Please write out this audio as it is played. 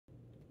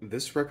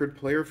This record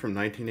player from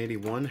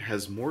 1981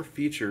 has more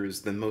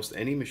features than most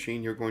any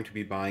machine you're going to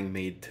be buying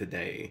made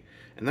today,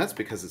 and that's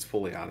because it's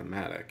fully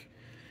automatic.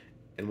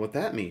 And what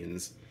that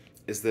means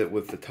is that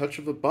with the touch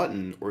of a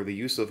button or the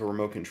use of a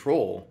remote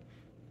control,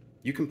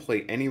 you can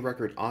play any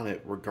record on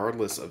it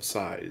regardless of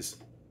size.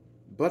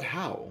 But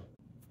how?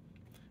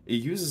 It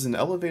uses an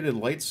elevated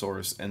light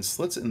source and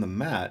slits in the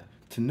mat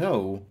to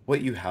know what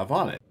you have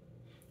on it.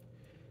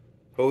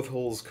 Both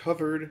holes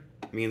covered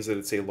means that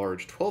it's a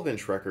large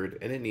 12-inch record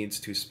and it needs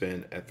to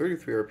spin at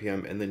 33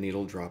 RPM and the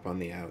needle drop on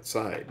the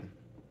outside.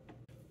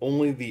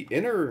 Only the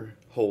inner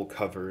hole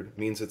covered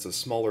means it's a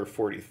smaller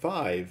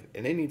 45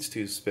 and it needs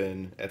to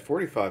spin at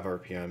 45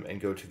 RPM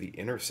and go to the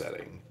inner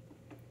setting.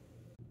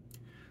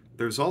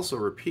 There's also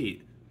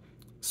repeat,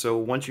 so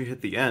once you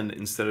hit the end,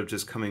 instead of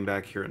just coming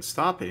back here and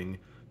stopping,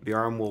 the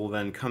arm will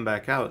then come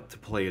back out to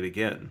play it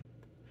again.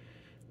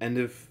 And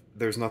if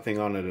there's nothing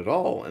on it at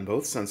all and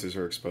both sensors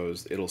are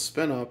exposed, it'll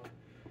spin up,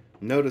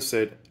 notice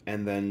it,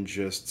 and then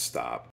just stop.